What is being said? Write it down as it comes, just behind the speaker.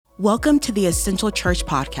Welcome to the Essential Church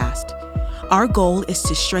Podcast. Our goal is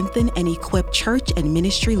to strengthen and equip church and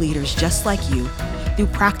ministry leaders just like you through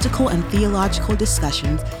practical and theological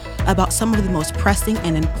discussions about some of the most pressing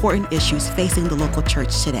and important issues facing the local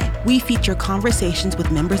church today. We feature conversations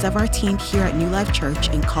with members of our team here at New Life Church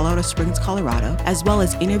in Colorado Springs, Colorado, as well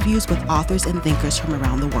as interviews with authors and thinkers from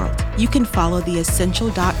around the world. You can follow the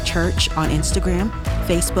Essential.Church on Instagram,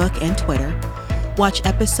 Facebook, and Twitter, watch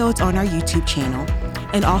episodes on our YouTube channel,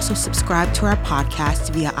 and also subscribe to our podcast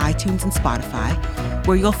via iTunes and Spotify,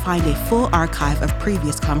 where you'll find a full archive of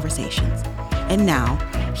previous conversations. And now,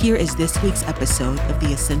 here is this week's episode of the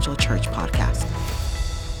Essential Church Podcast.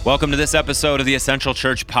 Welcome to this episode of the Essential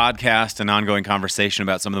Church Podcast, an ongoing conversation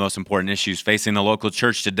about some of the most important issues facing the local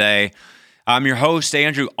church today. I'm your host,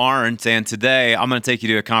 Andrew Arndt, and today I'm going to take you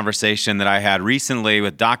to a conversation that I had recently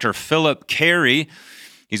with Dr. Philip Cary.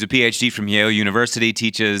 He's a PhD from Yale University,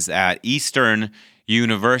 teaches at Eastern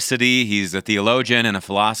University. He's a theologian and a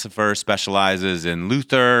philosopher, specializes in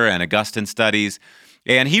Luther and Augustine studies.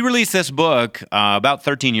 And he released this book about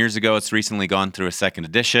 13 years ago. It's recently gone through a second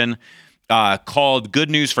edition called Good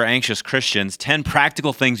News for Anxious Christians, 10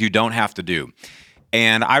 Practical Things You Don't Have to Do.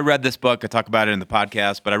 And I read this book. I talk about it in the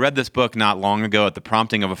podcast, but I read this book not long ago at the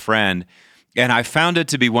prompting of a friend, and I found it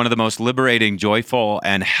to be one of the most liberating, joyful,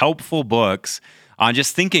 and helpful books on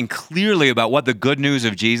just thinking clearly about what the good news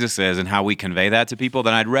of Jesus is and how we convey that to people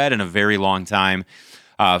that I'd read in a very long time.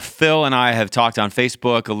 Phil and I have talked on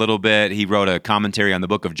Facebook a little bit. He wrote a commentary on the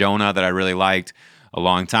book of Jonah that I really liked a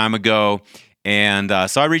long time ago. And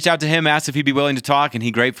so I reached out to him, asked if he'd be willing to talk, and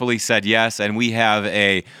he gratefully said yes. And we have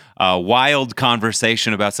a wild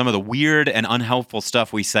conversation about some of the weird and unhelpful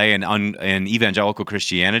stuff we say in evangelical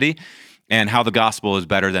Christianity and how the gospel is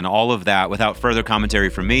better than all of that. Without further commentary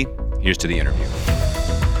from me, here's to the interview.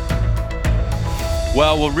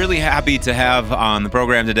 Well, we're really happy to have on the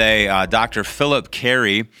program today Dr. Philip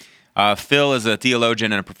Cary. Phil is a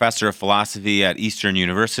theologian and a professor of philosophy at Eastern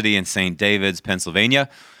University in St. David's, Pennsylvania,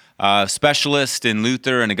 specialist in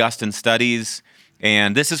Luther and Augustine studies.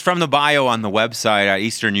 And this is from the bio on the website at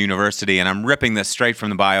Eastern University, and I'm ripping this straight from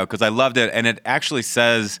the bio because I loved it, and it actually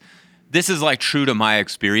says, this is like true to my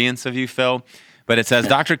experience of you, Phil, but it says,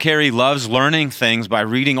 Dr. Cary loves learning things by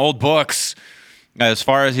reading old books. As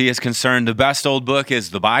far as he is concerned, the best old book is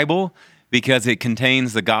the Bible because it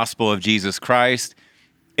contains the gospel of Jesus Christ.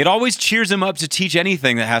 It always cheers him up to teach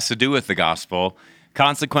anything that has to do with the gospel.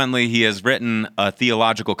 Consequently, he has written a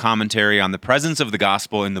theological commentary on the presence of the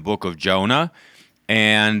gospel in the book of Jonah.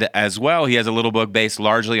 And as well, he has a little book based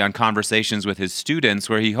largely on conversations with his students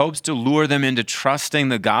where he hopes to lure them into trusting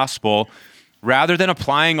the gospel rather than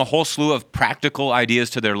applying a whole slew of practical ideas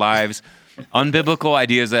to their lives, unbiblical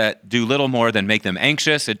ideas that do little more than make them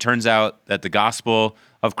anxious. It turns out that the gospel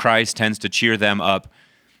of Christ tends to cheer them up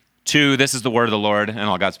too. This is the word of the Lord, and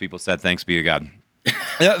all God's people said, thanks be to God.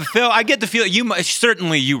 Phil, I get the feeling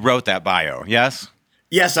you wrote that bio, yes?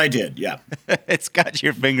 Yes, I did, yeah. It's got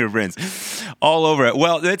your fingerprints all over it.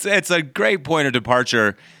 Well, it's a great point of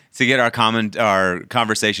departure to get our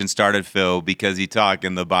conversation started, Phil, because you talk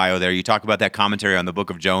in the bio there, you talk about that commentary on the book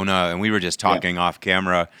of Jonah, and we were just talking off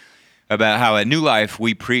camera about how at New Life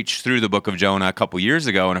we preached through the book of Jonah a couple years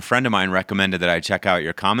ago, and a friend of mine recommended that I check out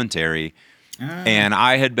your commentary. And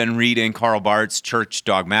I had been reading Karl Barth's Church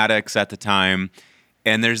Dogmatics at the time,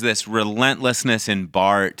 and there's this relentlessness in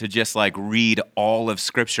Barth to just like read all of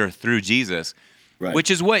Scripture through Jesus,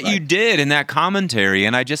 which is what you did in that commentary.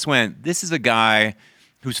 And I just went, this is a guy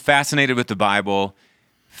who's fascinated with the Bible,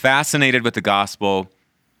 fascinated with the gospel,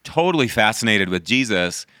 totally fascinated with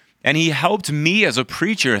Jesus. And he helped me as a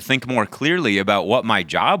preacher think more clearly about what my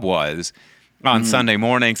job was on Sunday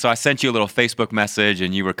morning. So I sent you a little Facebook message,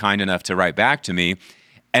 and you were kind enough to write back to me.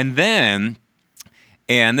 And then,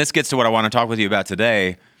 and this gets to what I want to talk with you about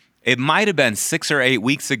today, it might have been 6 or 8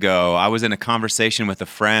 weeks ago, I was in a conversation with a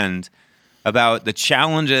friend about the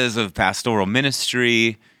challenges of pastoral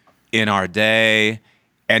ministry in our day.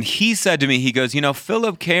 And he said to me, he goes,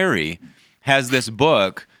 Philip Cary has this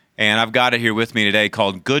book, and I've got it here with me today,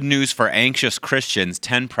 called Good News for Anxious Christians,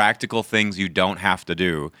 10 Practical Things You Don't Have to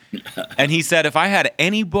Do. And he said, if I had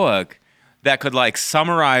any book that could like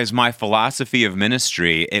summarize my philosophy of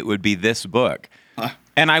ministry, it would be this book.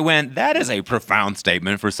 And I went, that is a profound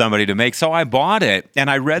statement for somebody to make. So I bought it, and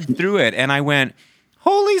I read through it, and I went,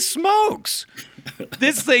 holy smokes,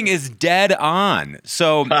 this thing is dead on.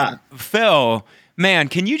 So, Phil, man,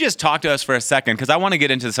 can you just talk to us for a second? Because I want to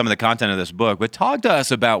get into some of the content of this book, but talk to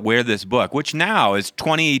us about where this book, which now is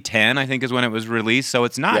 2010, I think is when it was released, so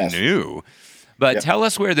it's not new. But tell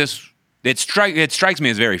us where this, it strikes me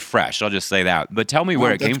as very fresh, I'll just say that. But tell me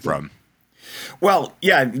where it came from. Well,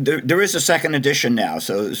 yeah, there is a second edition now,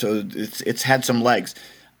 so it's had some legs.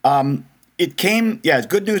 It came, yeah,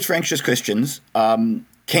 Good News for Anxious Christians.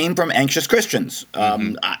 Came from anxious Christians.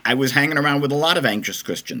 I was hanging around with a lot of anxious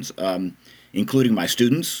Christians, including my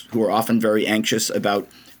students, who are often very anxious about,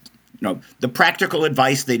 the practical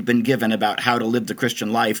advice they'd been given about how to live the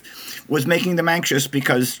Christian life was making them anxious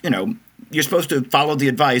because, you're supposed to follow the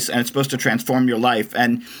advice and it's supposed to transform your life.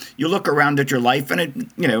 And you look around at your life and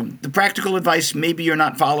the practical advice, maybe you're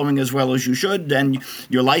not following as well as you should, and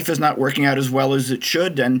your life is not working out as well as it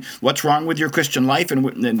should. And what's wrong with your Christian life?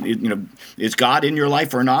 And is God in your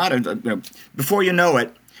life or not? And, before you know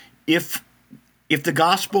it, if the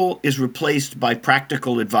gospel is replaced by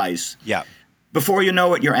practical advice, yeah, before you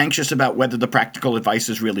know it, you're anxious about whether the practical advice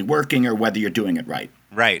is really working or whether you're doing it right.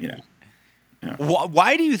 Right.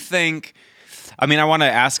 Why do you think, I want to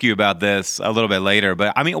ask you about this a little bit later,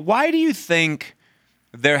 but why do you think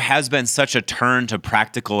there has been such a turn to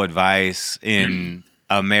practical advice in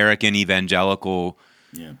American evangelical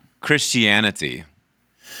Christianity?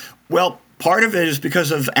 Well, part of it is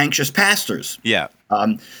because of anxious pastors. Yeah.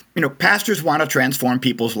 Pastors want to transform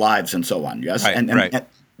people's lives and so on. Yes. Right, and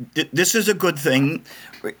this is a good thing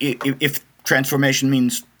if transformation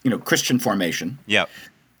means, Christian formation. Yeah.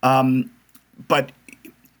 But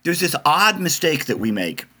there's this odd mistake that we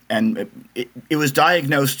make, and it was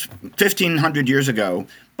diagnosed 1,500 years ago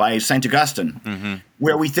by St. Augustine,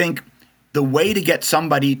 where we think the way to get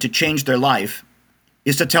somebody to change their life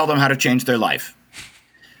is to tell them how to change their life.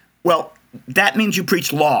 Well, that means you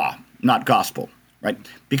preach law, not gospel, right?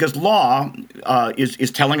 Because law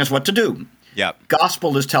is telling us what to do. Yeah.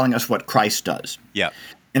 Gospel is telling us what Christ does. Yeah.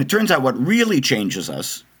 And it turns out what really changes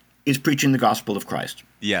us is preaching the gospel of Christ.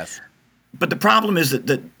 Yes. But the problem is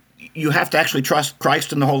that you have to actually trust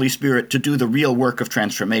Christ and the Holy Spirit to do the real work of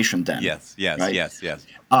transformation then. Yes. Right? Yes.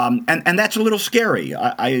 And that's a little scary.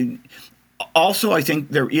 I think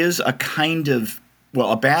there is a kind of,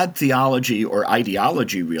 a bad theology or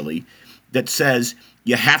ideology really that says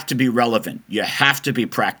you have to be relevant, you have to be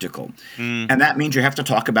practical. And that means you have to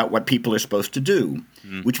talk about what people are supposed to do,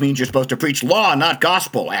 which means you're supposed to preach law, not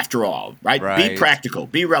gospel, after all, right? Be practical,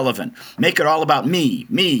 be relevant, make it all about me,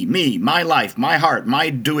 my life, my heart, my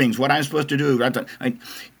doings, what I'm supposed to do.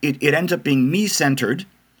 It ends up being me-centered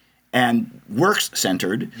and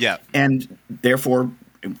works-centered, and therefore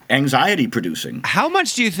anxiety-producing. How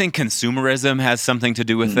much do you think consumerism has something to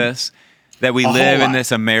do with this? That we live in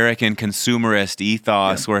this American consumerist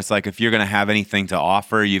ethos where it's like if you're going to have anything to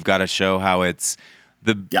offer, you've got to show how it's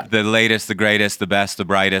the latest, the greatest, the best, the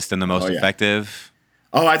brightest, and the most effective.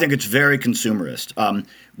 Oh, I think it's very consumerist.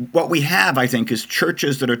 What we have, I think, is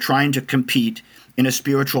churches that are trying to compete in a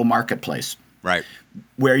spiritual marketplace. Right.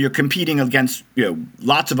 Where you're competing against,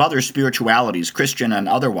 lots of other spiritualities, Christian and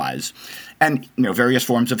otherwise, and, various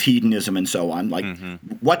forms of hedonism and so on. Like,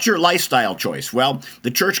 what's your lifestyle choice? Well,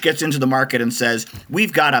 the church gets into the market and says,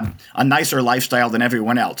 we've got a nicer lifestyle than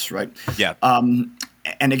everyone else, right? Yeah.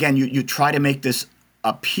 And again, you try to make this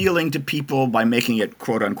appealing to people by making it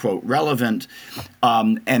quote unquote relevant.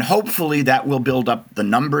 And hopefully that will build up the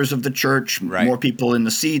numbers of the church, more people in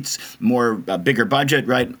the seats, bigger budget,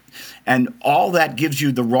 right? And all that gives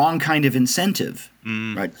you the wrong kind of incentive,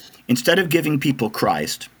 right? Instead of giving people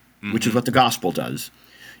Christ, which is what the gospel does,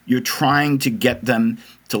 you're trying to get them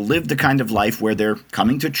to live the kind of life where they're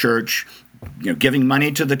coming to church, giving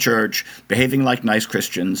money to the church, behaving like nice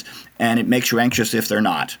Christians, and it makes you anxious if they're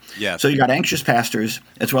not. Yes. So you got anxious pastors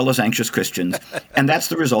as well as anxious Christians, and that's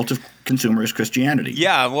the result of consumerist Christianity.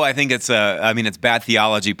 Yeah, well, I think it's it's bad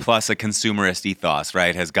theology plus a consumerist ethos,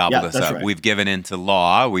 right? Has gobbled us up. Right. We've given into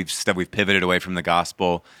law. We've pivoted away from the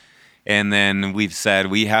gospel. And then we've said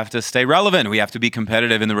we have to stay relevant. We have to be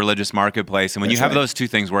competitive in the religious marketplace. And when you have those two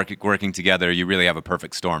things working together, you really have a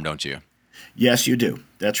perfect storm, don't you? Yes, you do.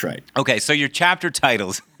 That's right. Okay, so your chapter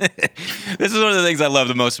titles. This is one of the things I love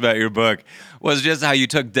the most about your book was just how you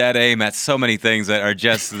took dead aim at so many things that are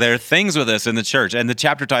just, they're things with us in the church. And the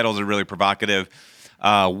chapter titles are really provocative.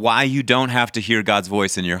 Why you don't have to hear God's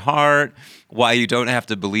voice in your heart. Why you don't have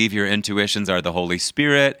to believe your intuitions are the Holy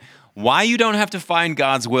Spirit. Why you don't have to find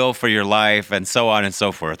God's will for your life, and so on and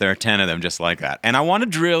so forth. There are 10 of them just like that. And I want to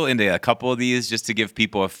drill into a couple of these just to give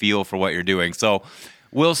people a feel for what you're doing. So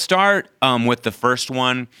we'll start with the first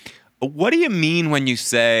one. What do you mean when you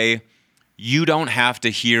say you don't have to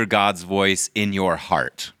hear God's voice in your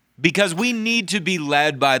heart? Because we need to be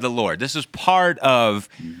led by the Lord. This is part of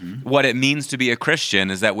what it means to be a Christian,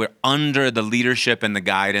 is that we're under the leadership and the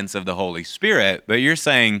guidance of the Holy Spirit. But you're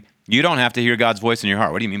saying you don't have to hear God's voice in your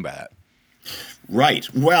heart. What do you mean by that? Right.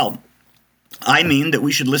 Well, I mean that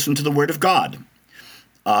we should listen to the Word of God.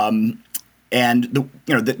 And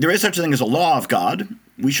there is such a thing as a law of God.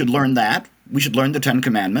 We should learn that. We should learn the Ten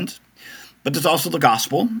Commandments. But there's also the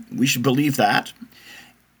gospel. We should believe that.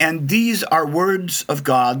 And these are words of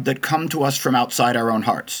God that come to us from outside our own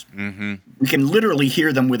hearts. Mm-hmm. We can literally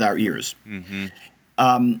hear them with our ears.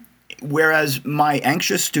 Mm-hmm. Whereas my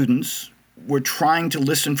anxious students were trying to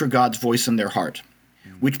listen for God's voice in their heart,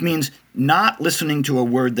 which means not listening to a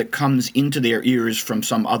word that comes into their ears from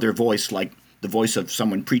some other voice, like the voice of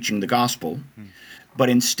someone preaching the gospel, but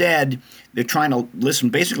instead they're trying to listen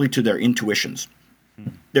basically to their intuitions.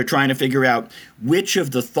 They're trying to figure out which of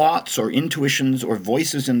the thoughts or intuitions or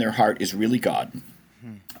voices in their heart is really God.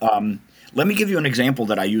 Let me give you an example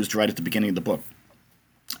that I used right at the beginning of the book.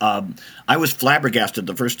 I was flabbergasted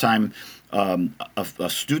the first time a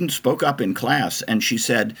student spoke up in class, and she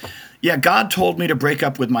said, "Yeah, God told me to break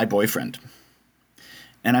up with my boyfriend."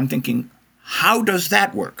 And I'm thinking, how does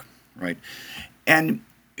that work, right? And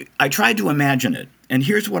I tried to imagine it, and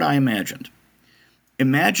here's what I imagined.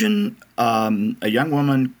 Imagine a young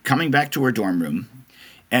woman coming back to her dorm room,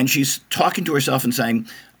 and she's talking to herself and saying,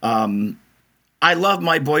 "I love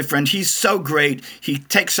my boyfriend. He's so great. He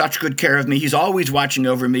takes such good care of me. He's always watching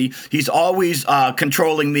over me. He's always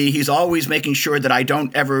controlling me. He's always making sure that I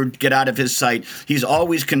don't ever get out of his sight. He's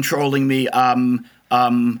always controlling me. I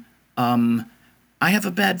have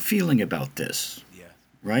a bad feeling about this." Yeah.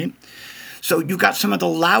 Right? So you got some of the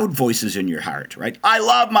loud voices in your heart, right? "I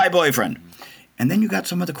love my boyfriend." And then you got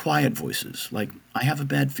some of the quiet voices, like, "I have a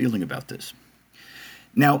bad feeling about this."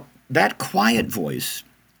 Now, that quiet voice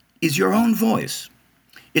is your own voice.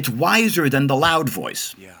 It's wiser than the loud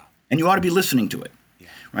voice. Yeah. And you ought to be listening to it. Yeah.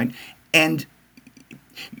 Right? And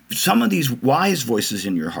some of these wise voices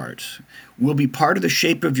in your heart will be part of the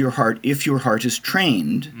shape of your heart if your heart is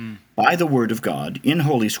trained by the Word of God in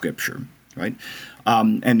Holy Scripture, right?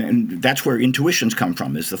 And that's where intuitions come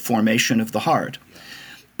from, is the formation of the heart. Yeah.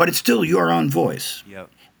 But it's still your own voice. Yep.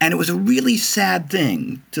 And it was a really sad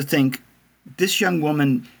thing to think this young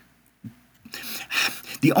woman,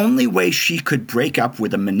 the only way she could break up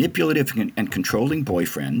with a manipulative and controlling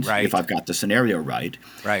boyfriend, right, if I've got the scenario right,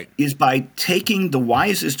 is by taking the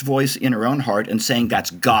wisest voice in her own heart and saying that's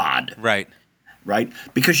God. Right. Right?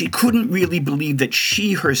 Because she couldn't really believe that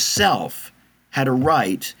she herself had a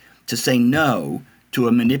right to say no to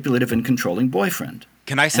a manipulative and controlling boyfriend.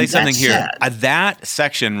 Can I say something here? That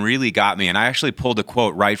section really got me, and I actually pulled a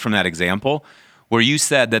quote right from that example where you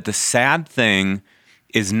said that the sad thing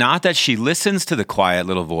is not that she listens to the quiet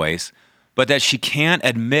little voice, but that she can't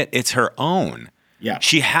admit it's her own. Yeah.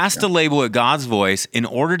 She has to label it God's voice in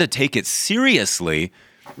order to take it seriously.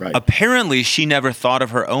 Right. Apparently, she never thought of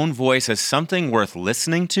her own voice as something worth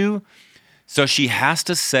listening to, so she has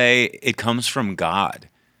to say it comes from God.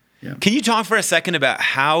 Yeah. Can you talk for a second about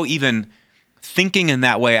how even thinking in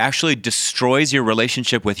that way actually destroys your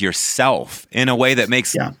relationship with yourself in a way that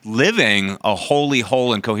makes living a holy,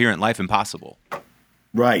 whole, and coherent life impossible?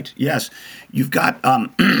 Right. Yes. You've got,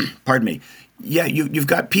 pardon me. Yeah, you've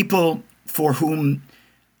got people for whom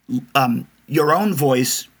your own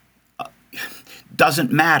voice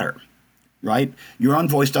doesn't matter, right? Your own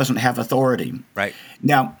voice doesn't have authority. Right.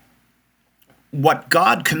 Now, what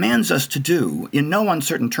God commands us to do in no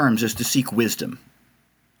uncertain terms is to seek wisdom,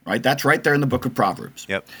 right? That's right there in the book of Proverbs.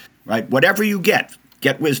 Yep. Right? Whatever you get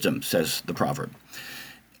wisdom, says the proverb.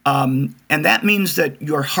 And that means that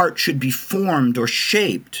your heart should be formed or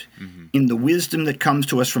shaped in the wisdom that comes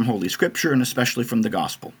to us from Holy Scripture and especially from the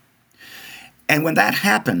gospel. And when that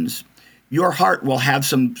happens, your heart will have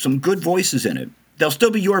some good voices in it. They'll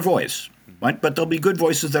still be your voice, right? But there'll be good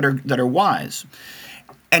voices that are wise.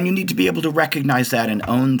 And you need to be able to recognize that and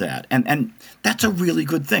own that. And that's a really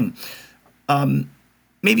good thing.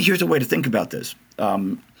 Maybe here's a way to think about this.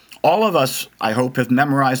 All of us, I hope, have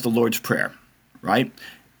memorized the Lord's Prayer, right?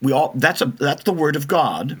 That's the Word of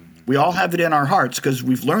God. We all have it in our hearts because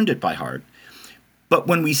we've learned it by heart. But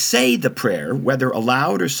when we say the prayer, whether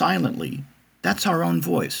aloud or silently, that's our own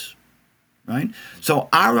voice, right? So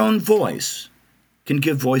our own voice can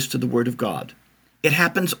give voice to the Word of God. It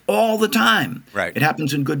happens all the time. Right. It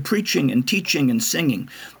happens in good preaching and teaching and singing.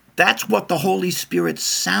 That's what the Holy Spirit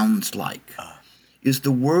sounds like, is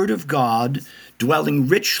the Word of God dwelling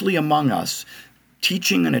richly among us,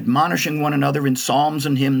 teaching and admonishing one another in psalms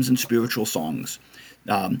and hymns and spiritual songs.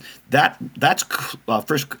 That's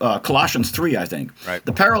Colossians 3, I think. Right.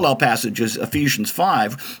 The parallel passage is Ephesians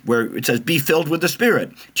 5, where it says, "Be filled with the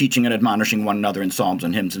Spirit, teaching and admonishing one another in psalms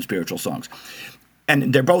and hymns and spiritual songs."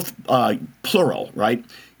 And they're both plural, right?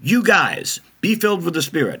 You guys, be filled with the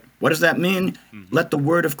Spirit. What does that mean? Let the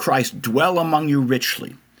word of Christ dwell among you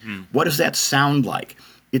richly. What does that sound like?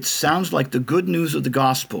 It sounds like the good news of the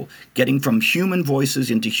gospel, getting from human voices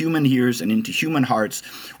into human ears and into human hearts,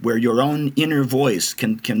 where your own inner voice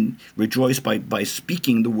can rejoice by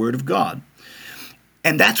speaking the word of God.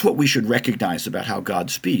 And that's what we should recognize about how God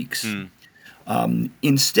speaks.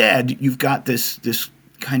 Instead, you've got this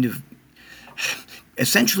kind of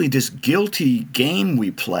essentially this guilty game we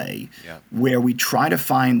play, where we try to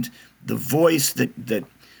find the voice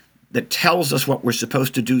that tells us what we're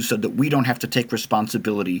supposed to do so that we don't have to take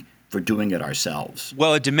responsibility for doing it ourselves.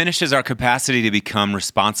 Well, it diminishes our capacity to become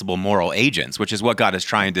responsible moral agents, which is what God is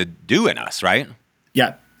trying to do in us, right?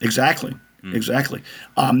 Yeah, exactly. Exactly.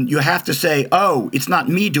 You have to say, oh, it's not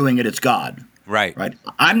me doing it, it's God. Right. Right.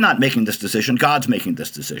 I'm not making this decision. God's making this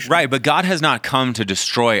decision. Right. But God has not come to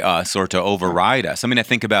destroy us or to override us. I mean, I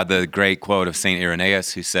think about the great quote of St.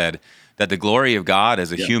 Irenaeus, who said that the glory of God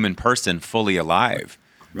is a human person fully alive.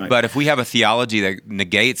 Right. But if we have a theology that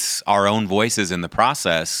negates our own voices in the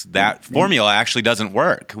process, that formula actually doesn't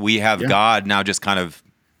work. We have God now just kind of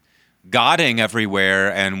godding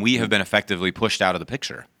everywhere, and we have been effectively pushed out of the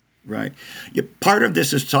picture. Right. Part of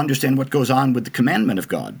this is to understand what goes on with the commandment of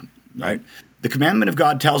God. Right. The commandment of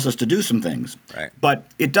God tells us to do some things, but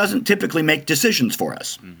it doesn't typically make decisions for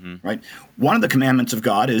us. Right. One of the commandments of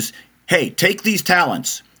God is, hey, take these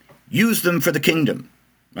talents, use them for the kingdom.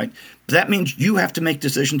 Right. But that means you have to make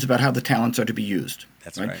decisions about how the talents are to be used.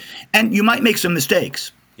 That's right. And you might make some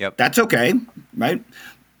mistakes. Yep. That's okay. Right.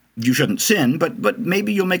 You shouldn't sin, but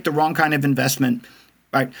maybe you'll make the wrong kind of investment.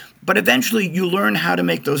 Right. But eventually you learn how to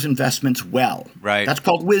make those investments well. Right. That's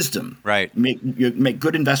called wisdom. Right. You make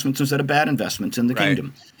good investments instead of bad investments in the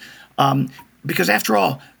kingdom. Because after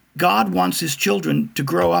all, God wants his children to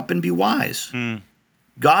grow up and be wise.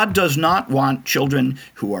 God does not want children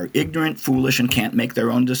who are ignorant, foolish, and can't make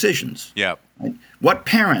their own decisions. Yep. Right? What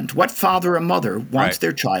parent, what father or mother wants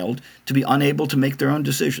their child to be unable to make their own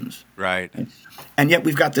decisions? Right. And yet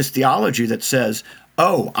we've got this theology that says,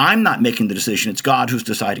 oh, I'm not making the decision. It's God who's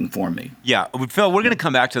deciding for me. Yeah. Phil, we're going to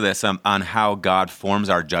come back to this on how God forms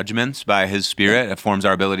our judgments by his Spirit. It forms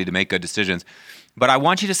our ability to make good decisions. But I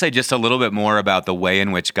want you to say just a little bit more about the way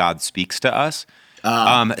in which God speaks to us.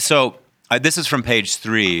 This is from page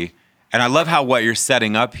 3, and I love how what you're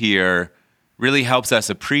setting up here really helps us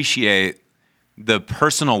appreciate the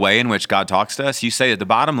personal way in which God talks to us. You say that the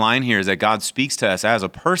bottom line here is that God speaks to us as a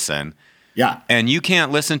person. Yeah. And you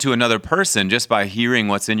can't listen to another person just by hearing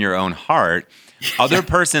what's in your own heart. Other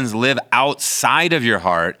persons live outside of your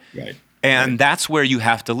heart, and that's where you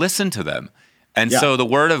have to listen to them. And so the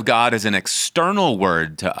word of God is an external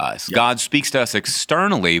word to us. God speaks to us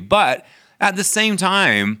externally, but at the same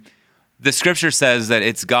time, the scripture says that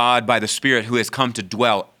it's God by the Spirit who has come to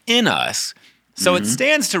dwell in us. So it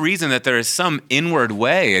stands to reason that there is some inward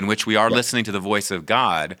way in which we are listening to the voice of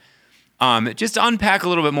God. Just unpack a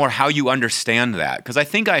little bit more how you understand that, because I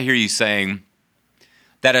think I hear you saying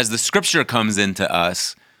that as the scripture comes into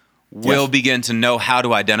us, we'll begin to know how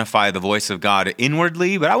to identify the voice of God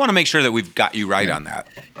inwardly, but I want to make sure that we've got you right on that.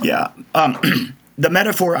 Yeah. The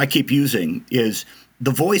metaphor I keep using is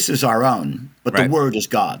the voice is our own, but the word is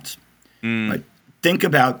God's. Right? Think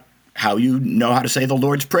about how you know how to say the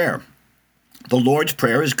Lord's Prayer. The Lord's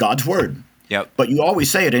Prayer is God's word. Yep. But you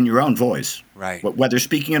always say it in your own voice. Right. Whether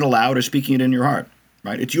speaking it aloud or speaking it in your heart.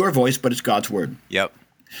 Right? It's your voice, but it's God's word. Yep.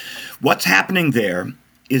 What's happening there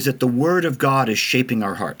is that the word of God is shaping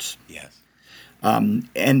our hearts. Yes.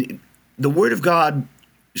 And the word of God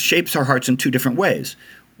shapes our hearts in two different ways.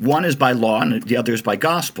 One is by law and the other is by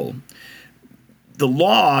gospel. The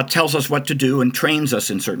law tells us what to do and trains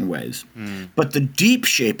us in certain ways. But the deep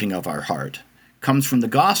shaping of our heart comes from the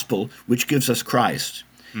gospel, which gives us Christ.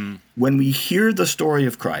 When we hear the story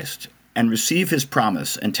of Christ and receive his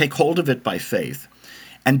promise and take hold of it by faith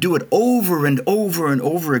and do it over and over and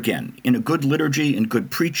over again in a good liturgy, in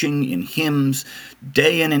good preaching, in hymns,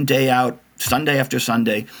 day in and day out, Sunday after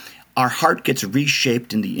Sunday, our heart gets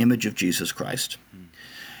reshaped in the image of Jesus Christ.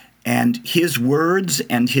 And his words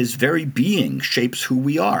and his very being shapes who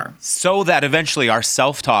we are. So that eventually our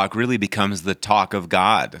self-talk really becomes the talk of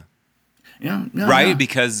God. Right? Yeah.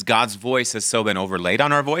 Because God's voice has so been overlaid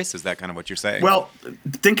on our voice? Is that kind of what you're saying? Well,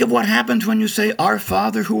 think of what happens when you say, Our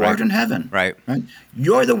Father who art in heaven. Right.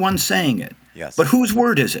 You're the one saying it. Yes. But whose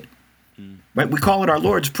word is it? Right? We call it our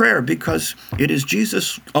Lord's Prayer because it is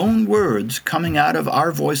Jesus' own words coming out of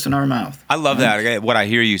our voice and our mouth. I love that. What I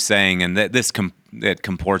hear you saying, and this it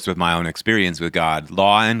comports with my own experience with God,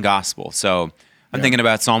 law and gospel. So I'm thinking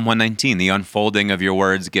about Psalm 119, the unfolding of your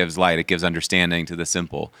words gives light. It gives understanding to the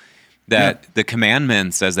simple. That the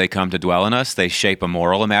commandments, as they come to dwell in us, they shape a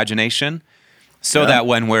moral imagination so that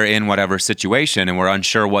when we're in whatever situation and we're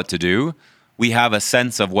unsure what to do, we have a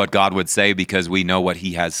sense of what God would say because we know what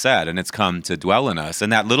he has said, and it's come to dwell in us.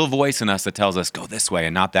 And that little voice in us that tells us, go this way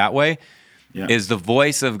and not that way, is the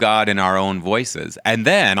voice of God in our own voices. And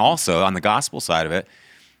then also on the gospel side of it,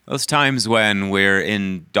 those times when we're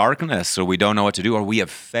in darkness or we don't know what to do or we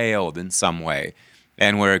have failed in some way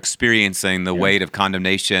and we're experiencing the weight of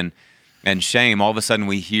condemnation and shame, all of a sudden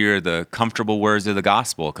we hear the comfortable words of the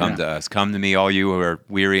gospel come to us. Come to me, all you who are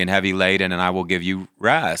weary and heavy laden, and I will give you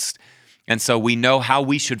rest. And so we know how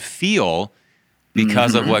we should feel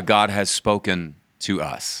because of what God has spoken to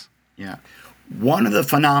us. Yeah. One of the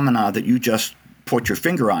phenomena that you just put your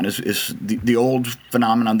finger on is the old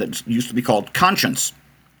phenomenon that used to be called conscience,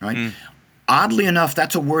 right? Oddly enough,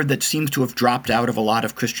 that's a word that seems to have dropped out of a lot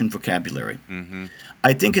of Christian vocabulary.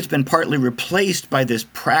 I think it's been partly replaced by this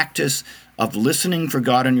practice of listening for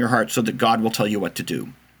God in your heart so that God will tell you what to do,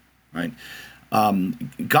 right?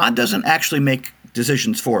 God doesn't actually make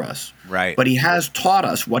decisions for us, right? But he has taught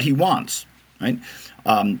us what he wants, right?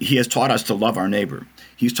 He has taught us to love our neighbor.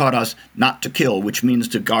 He's taught us not to kill, which means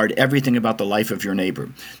to guard everything about the life of your neighbor.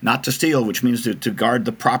 Not to steal, which means to guard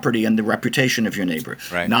the property and the reputation of your neighbor.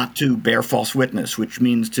 Right. Not to bear false witness, which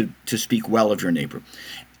means to speak well of your neighbor.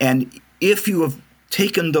 And if you have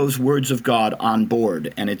taken those words of God on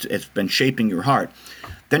board and it's been shaping your heart,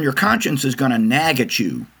 then your conscience is going to nag at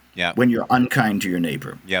you when you're unkind to your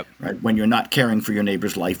neighbor, right? When you're not caring for your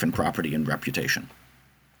neighbor's life and property and reputation.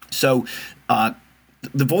 So the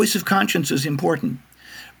voice of conscience is important.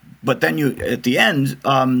 But then at the end,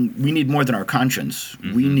 we need more than our conscience.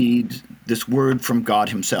 We need this word from God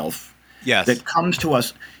himself that comes to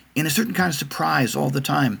us in a certain kind of surprise all the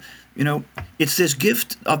time. You know, it's this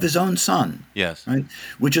gift of his own son, right?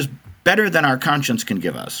 Which is better than our conscience can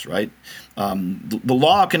give us, right? The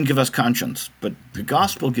law can give us conscience, but the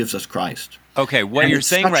gospel gives us Christ. Okay, what and you're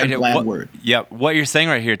saying right here, what you're saying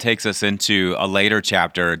right here takes us into a later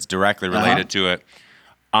chapter. It's directly related to it.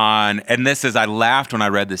 And this is, I laughed when I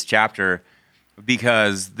read this chapter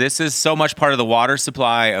because this is so much part of the water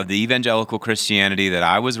supply of the evangelical Christianity that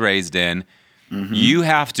I was raised in. You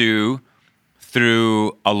have to,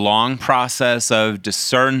 through a long process of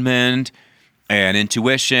discernment and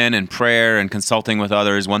intuition and prayer and consulting with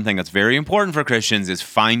others, one thing that's very important for Christians is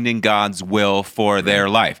finding God's will for their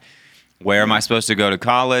life. Where am I supposed to go to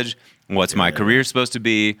college? What's my career supposed to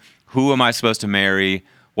be? Who am I supposed to marry?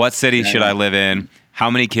 What city should I live in? How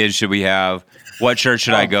many kids should we have? What church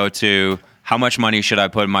should I go to? How much money should I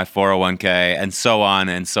put in my 401k? And so on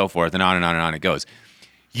and so forth, and on and on and on it goes.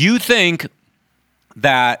 You think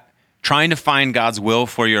that trying to find God's will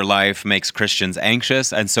for your life makes Christians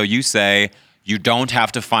anxious, and so you say you don't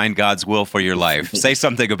have to find God's will for your life. Say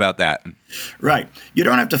something about that. Right. You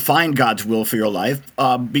don't have to find God's will for your life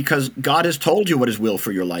because God has told you what his will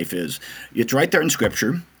for your life is. It's right there in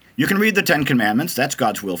Scripture. You can read the Ten Commandments. That's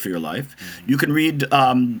God's will for your life. You can read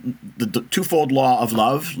the twofold law of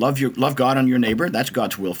love. Love God and your neighbor. That's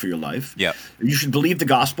God's will for your life. Yep. You should believe the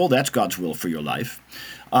gospel. That's God's will for your life.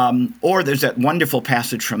 Or there's that wonderful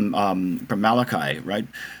passage from Malachi, right?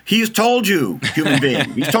 He's told you, human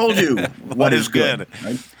being. He's told you what is good.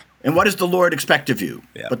 Right? And what does the Lord expect of you?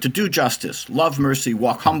 Yeah. But to do justice, love mercy,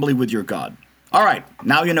 walk humbly with your God. All right,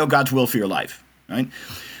 now you know God's will for your life, right?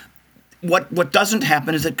 What doesn't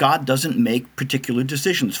happen is that God doesn't make particular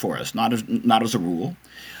decisions for us, not as a rule,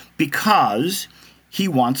 because he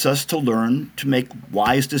wants us to learn to make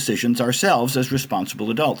wise decisions ourselves as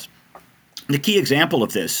responsible adults. The key example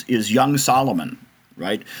of this is young Solomon,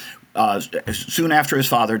 right? Soon after his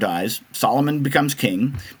father dies, Solomon becomes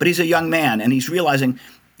king, but he's a young man, and he's realizing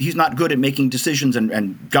he's not good at making decisions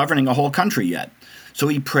and governing a whole country yet. So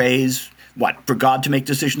he prays, for God to make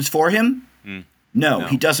decisions for him? No,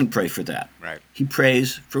 he doesn't pray for that. Right. He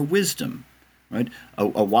prays for wisdom, right? A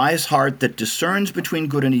wise heart that discerns between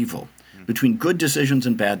good and evil, between good decisions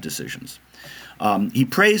and bad decisions. He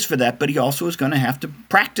prays for that, but he also is going to have to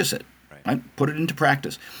practice it, right? Put it into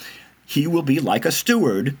practice. He will be like a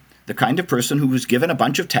steward, the kind of person who was given a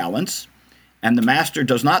bunch of talents, and the master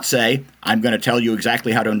does not say, I'm going to tell you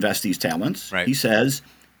exactly how to invest these talents. Right. He says,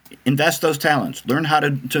 invest those talents. Learn how to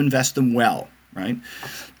invest them well, right?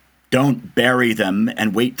 Don't bury them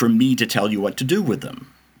and wait for me to tell you what to do with them,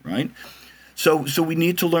 right? So we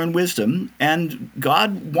need to learn wisdom, and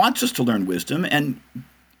God wants us to learn wisdom. And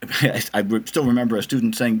I still remember a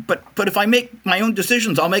student saying, but if I make my own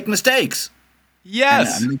decisions, I'll make mistakes.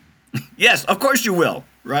 Yes. Yes, of course you will,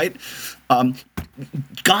 right?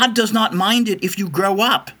 God does not mind it if you grow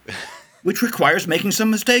up, which requires making some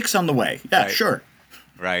mistakes on the way. Yeah, Right. Sure.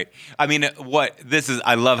 Right. I mean,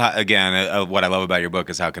 I love how, again, what I love about your book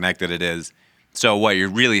is how connected it is. So what you're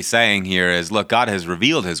really saying here is, look, God has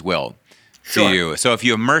revealed his will. Sure. to you. So if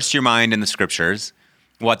you immerse your mind in the scriptures,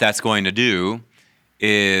 what that's going to do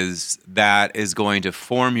is that is going to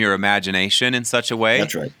form your imagination in such a way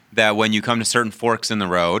That's right. that when you come to certain forks in the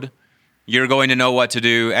road, you're going to know what to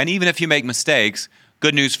do. And even if you make mistakes,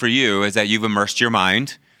 good news for you is that you've immersed your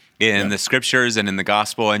mind in the scriptures and in the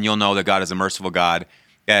gospel, and you'll know that God is a merciful God,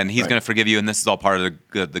 and he's going to forgive you, and this is all part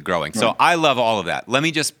of the growing. Right. So I love all of that. Let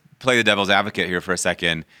me just play the devil's advocate here for a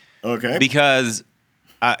second. Okay. Because,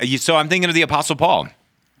 so I'm thinking of the Apostle Paul.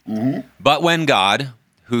 Mm-hmm. But when God,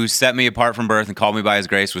 who set me apart from birth and called me by his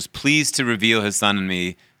grace, was pleased to reveal his son in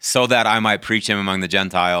me so that I might preach him among the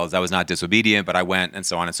Gentiles, I was not disobedient, but I went, and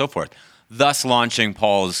so on and so forth, thus launching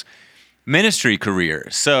Paul's ministry career.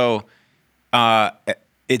 So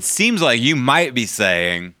it seems like you might be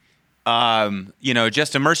saying,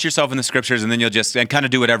 just immerse yourself in the scriptures, and then you'll just kind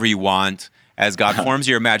of do whatever you want as God forms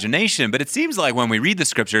your imagination. But it seems like when we read the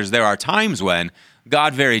scriptures, there are times when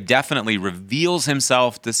God very definitely reveals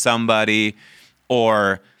himself to somebody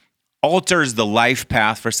or alters the life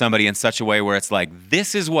path for somebody in such a way where it's like,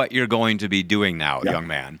 this is what you're going to be doing now, young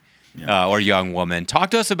man or young woman.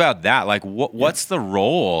 Talk to us about that. Like, what's the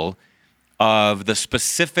role of the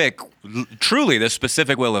specific, truly the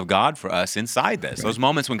specific will of God for us inside this? Right. Those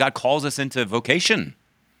moments when God calls us into vocation.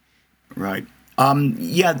 Right.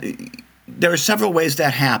 There are several ways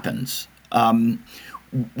that happens.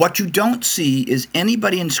 What you don't see is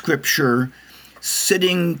anybody in Scripture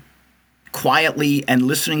sitting quietly and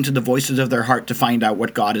listening to the voices of their heart to find out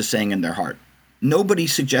what God is saying in their heart. Nobody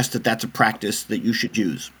suggests that that's a practice that you should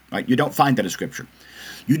use. Right? You don't find that in Scripture.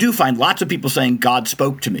 You do find lots of people saying, God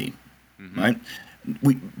spoke to me. Mm-hmm. Right?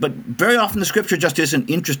 But very often the Scripture just isn't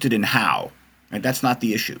interested in how. Right? That's not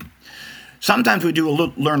the issue. Sometimes we do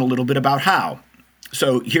learn a little bit about how.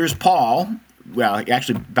 So here's Paul. Well,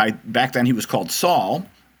 actually, back then he was called Saul.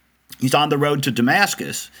 He's on the road to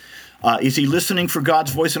Damascus. Is he listening for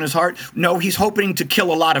God's voice in his heart? No, he's hoping to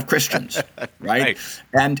kill a lot of Christians, right?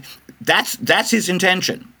 And that's his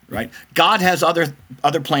intention, right? God has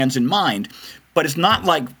other plans in mind, but it's not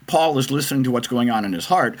like Paul is listening to what's going on in his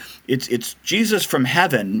heart. It's Jesus from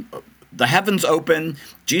heaven. The heavens open.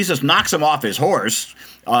 Jesus knocks him off his horse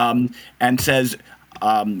and says,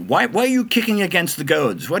 why are you kicking against the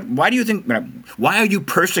goads? Why do you think? Why are you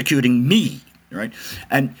persecuting me? Right?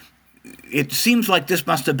 And it seems like this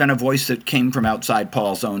must have been a voice that came from outside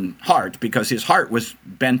Paul's own heart, because his heart was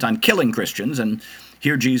bent on killing Christians. And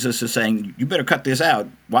here Jesus is saying, you better cut this out.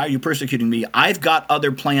 Why are you persecuting me? I've got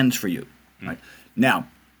other plans for you. Right? Now,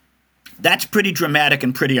 that's pretty dramatic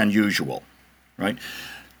and pretty unusual. Right?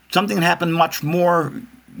 Something that happened much more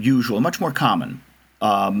usual, much more common.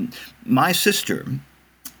 My sister,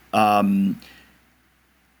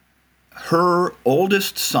 her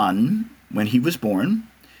oldest son, when he was born,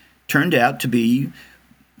 turned out to be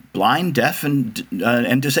blind, deaf,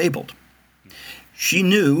 and disabled. She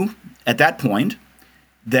knew at that point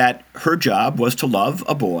that her job was to love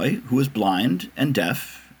a boy who was blind and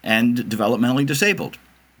deaf and developmentally disabled.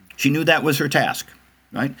 She knew that was her task,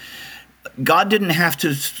 right? God didn't have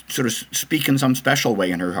to sort of speak in some special way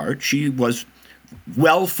in her heart. She was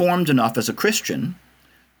well-formed enough as a Christian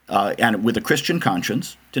and with a Christian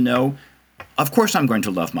conscience to know, of course I'm going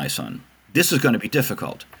to love my son. This is going to be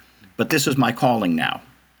difficult, but this is my calling now.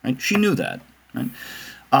 Right? She knew that. Right?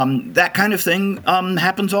 That kind of thing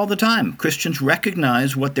happens all the time. Christians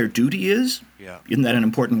recognize what their duty is. Yeah. Isn't that an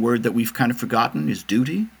important word that we've kind of forgotten, is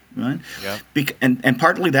duty? Right? Yeah. And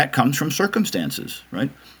partly that comes from circumstances. Right?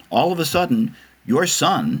 All of a sudden, your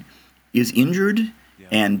son is injured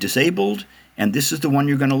and disabled, and this is the one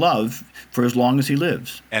you're going to love for as long as he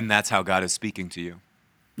lives. And that's how God is speaking to you.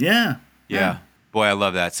 Yeah. Yeah. Boy, I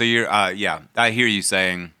love that. So you're, I hear you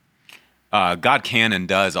saying God can and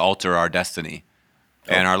does alter our destiny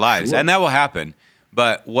and our lives. Sure. And that will happen.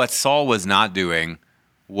 But what Saul was not doing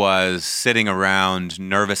was sitting around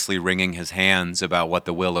nervously wringing his hands about what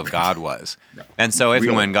the will of God was. And so if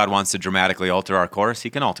and when God wants to dramatically alter our course, he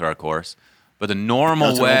can alter our course. But the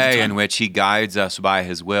normal way in which he guides us by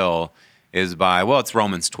his will is by, it's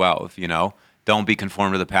Romans 12, Don't be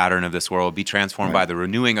conformed to the pattern of this world. Be transformed by the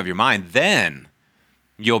renewing of your mind. Then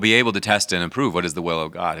you'll be able to test and approve what is the will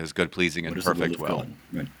of God, his good, pleasing, and perfect will.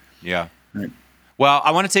 Right. Yeah. Right. Well,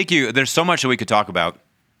 I want to take you, there's so much that we could talk about.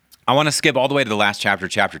 I want to skip all the way to the last chapter,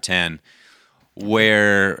 chapter 10,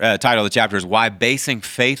 where title of the chapter is Why Basing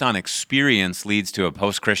Faith on Experience Leads to a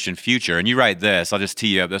Post-Christian Future. And you write this, I'll just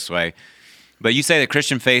tee you up this way. But you say that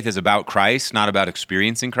Christian faith is about Christ, not about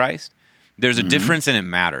experiencing Christ. There's a difference and it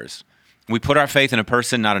matters. We put our faith in a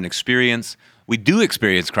person, not an experience. We do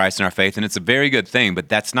experience Christ in our faith, and it's a very good thing, but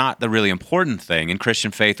that's not the really important thing in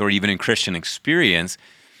Christian faith or even in Christian experience.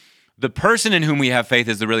 the person in whom we have faith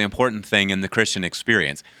is the really important thing in the Christian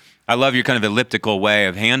experience. I love your kind of elliptical way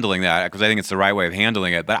of handling that because I think it's the right way of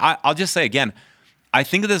handling it. But I'll just say again, I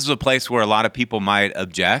think this is a place where a lot of people might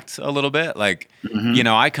object a little bit. Like,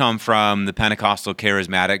 I come from the Pentecostal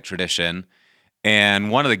charismatic tradition, and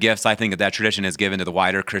one of the gifts I think that tradition has given to the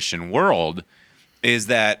wider Christian world is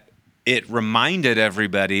that it reminded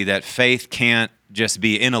everybody that faith can't just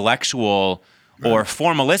be intellectual or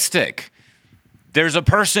formalistic. There's a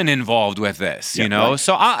person involved with this, you know? Right.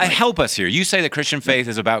 So help us here. You say that Christian faith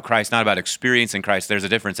is about Christ, not about experiencing Christ. There's a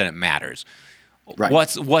difference and it matters. Right.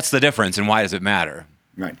 What's the difference and why does it matter?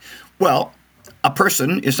 Right. Well, a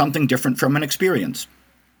person is something different from an experience,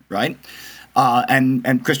 right?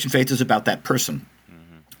 And Christian faith is about that person.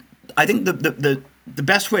 Mm-hmm. I think the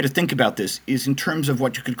best way to think about this is in terms of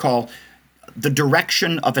what you could call the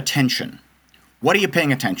direction of attention. What are you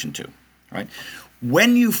paying attention to, right?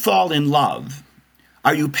 When you fall in love,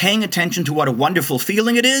 are you paying attention to what a wonderful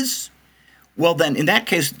feeling it is? Well, then in that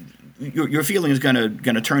case, your feeling is going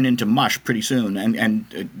to turn into mush pretty soon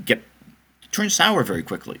and turn sour very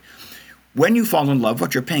quickly. When you fall in love,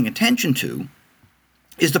 what you're paying attention to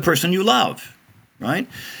is the person you love, right?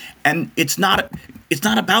 And it's not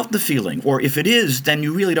about the feeling, or if it is, then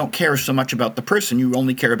you really don't care so much about the person. You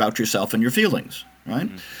only care about yourself and your feelings, right?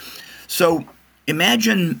 Mm-hmm. So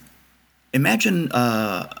imagine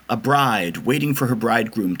a bride waiting for her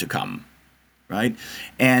bridegroom to come, right?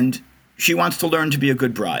 And she wants to learn to be a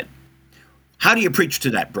good bride. How do you preach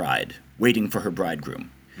to that bride waiting for her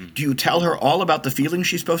bridegroom? Mm-hmm. Do you tell her all about the feelings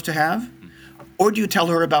she's supposed to have? Mm-hmm. Or do you tell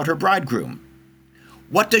her about her bridegroom?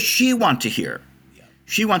 What does she want to hear? Yeah.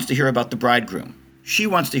 She wants to hear about the bridegroom. She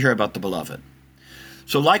wants to hear about the beloved.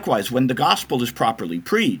 So likewise, when the gospel is properly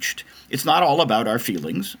preached, it's not all about our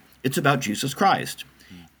feelings. It's about Jesus Christ.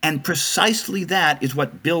 Mm-hmm. And precisely that is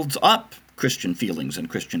what builds up Christian feelings and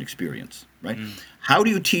Christian experience, right? Mm-hmm. How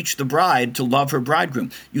do you teach the bride to love her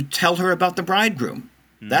bridegroom? You tell her about the bridegroom.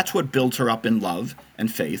 Mm-hmm. That's what builds her up in love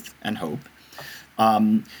and faith and hope.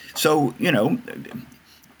 So,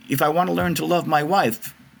 if I want to learn to love my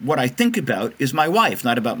wife, what I think about is my wife,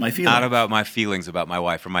 not about my feelings. Not about my feelings about my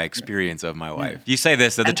wife or my experience of my wife. You say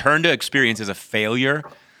this, that the turn to experience is a failure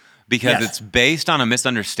because it's based on a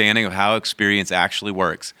misunderstanding of how experience actually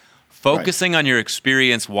works. Focusing on your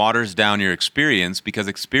experience waters down your experience because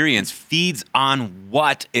experience feeds on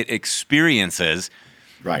what it experiences,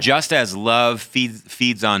 just as love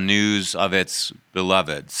feeds on news of its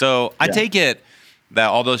beloved. So I take it that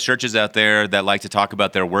all those churches out there that like to talk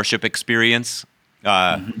about their worship experience,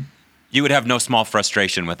 you would have no small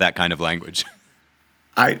frustration with that kind of language.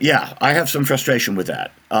 I have some frustration with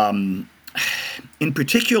that. In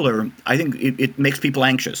particular, I think it makes people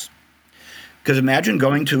anxious. Because imagine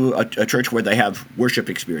going to a church where they have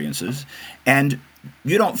worship experiences, and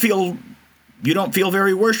you don't feel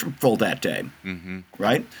very worshipful that day,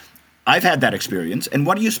 right? I've had that experience, and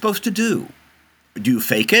what are you supposed to do? Do you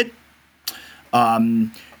fake it?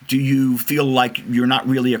 Do you feel like you're not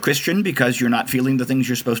really a Christian because you're not feeling the things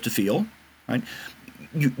you're supposed to feel, right?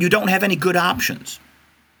 You don't have any good options,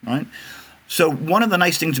 right? So one of the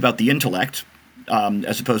nice things about the intellect,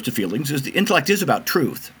 as opposed to feelings, is the intellect is about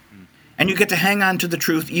truth. And you get to hang on to the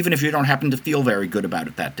truth even if you don't happen to feel very good about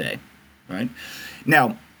it that day, right?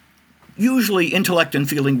 Now, usually intellect and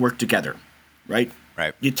feeling work together, right?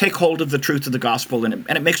 Right. You take hold of the truth of the gospel and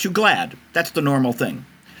it makes you glad. That's the normal thing.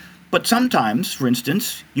 But sometimes, for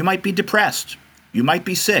instance, you might be depressed. You might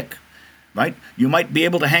be sick, right? You might be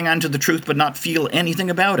able to hang on to the truth but not feel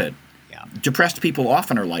anything about it. Yeah. Depressed people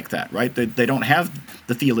often are like that, right? They don't have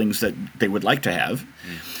the feelings that they would like to have.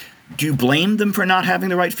 Do you blame them for not having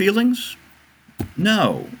the right feelings?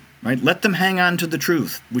 No, right? Let them hang on to the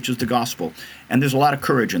truth, which is the gospel. And there's a lot of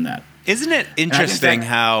courage in that. Isn't it interesting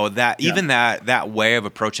how that way of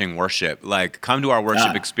approaching worship, like come to our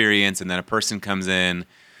worship experience and then a person comes in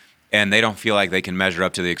and they don't feel like they can measure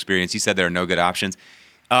up to the experience. You said there are no good options.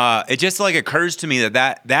 It just like occurs to me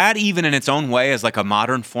that even in its own way is like a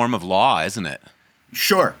modern form of law, isn't it?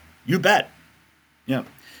 Sure, you bet. Yeah.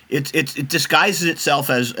 It disguises itself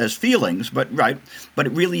as feelings, but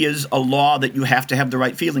it really is a law that you have to have the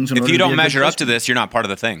right feelings. If you don't measure up to this, you're not part of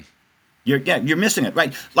the thing. You're missing it,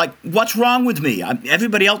 right? Like, what's wrong with me?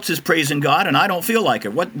 Everybody else is praising God, and I don't feel like it.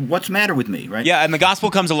 What's the matter with me, right? Yeah, and the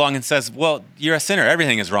gospel comes along and says, well, you're a sinner.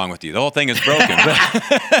 Everything is wrong with you. The whole thing is broken.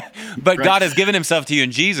 But God has given himself to you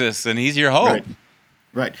in Jesus, and he's your hope.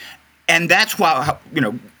 Right. And that's why,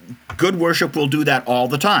 good worship will do that all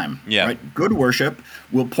the time. Yeah. Right? Good worship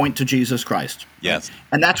will point to Jesus Christ. Yes. Right?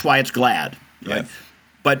 And that's why it's glad. Right? Yes.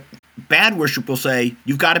 But bad worship will say,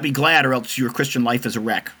 you've got to be glad or else your Christian life is a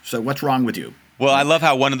wreck. So what's wrong with you? Well, I love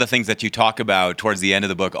how one of the things that you talk about towards the end of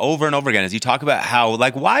the book over and over again is you talk about how,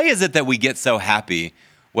 like, why is it that we get so happy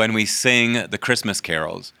when we sing the Christmas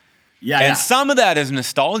carols? And some of that is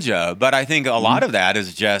nostalgia, but I think a lot of that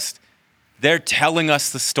is just they're telling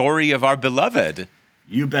us the story of our beloved.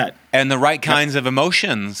 You bet. And the right kinds of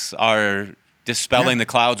emotions are dispelling the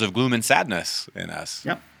clouds of gloom and sadness in us.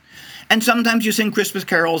 Yep. And sometimes you sing Christmas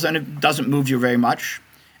carols and it doesn't move you very much.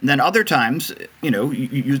 And then other times,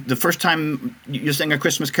 the first time you sing a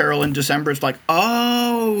Christmas carol in December, it's like,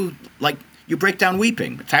 oh, like you break down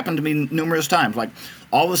weeping. It's happened to me numerous times. Like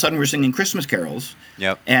all of a sudden we're singing Christmas carols.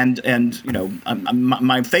 Yep. And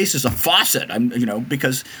my face is a faucet.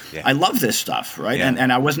 Because I love this stuff, right? Yeah.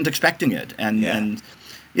 And I wasn't expecting it. And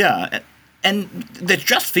it's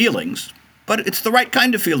just feelings, but it's the right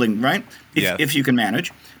kind of feeling, right? If you can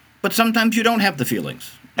manage. But sometimes you don't have the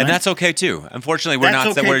feelings. And right? that's okay too. Unfortunately,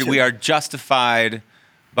 we are justified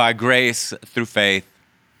by grace through faith,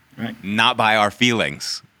 right? Not by our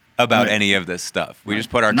feelings about any of this stuff. We just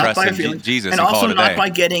put our trust in Jesus and call also it a not day. by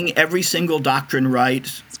getting every single doctrine right.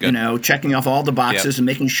 Checking off all the boxes and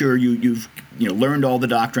making sure you've learned all the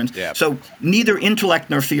doctrines. Yep. So neither intellect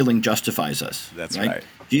nor feeling justifies us. That's right.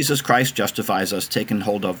 Jesus Christ justifies us, taken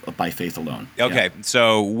hold of by faith alone. Okay,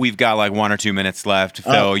 so we've got like 1 or 2 minutes left.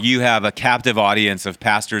 Phil, you have a captive audience of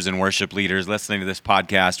pastors and worship leaders listening to this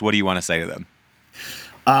podcast. What do you want to say to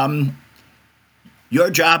them? Your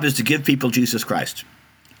job is to give people Jesus Christ.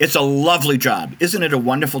 It's a lovely job. Isn't it a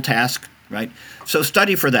wonderful task, right? So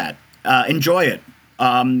study for that. Enjoy it.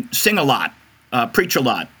 Sing a lot. Preach a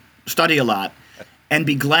lot. Study a lot. And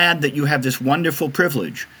be glad that you have this wonderful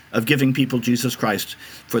privilege of giving people Jesus Christ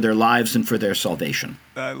for their lives and for their salvation.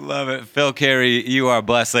 I love it. Phil Cary, you are a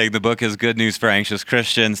blessing. The book is Good News for Anxious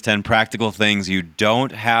Christians, 10 Practical Things You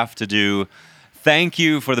Don't Have to Do. Thank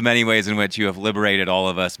you for the many ways in which you have liberated all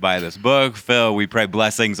of us by this book. Phil, we pray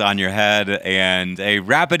blessings on your head and a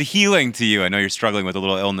rapid healing to you. I know you're struggling with a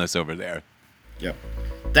little illness over there. Yep.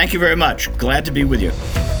 Thank you very much. Glad to be with you.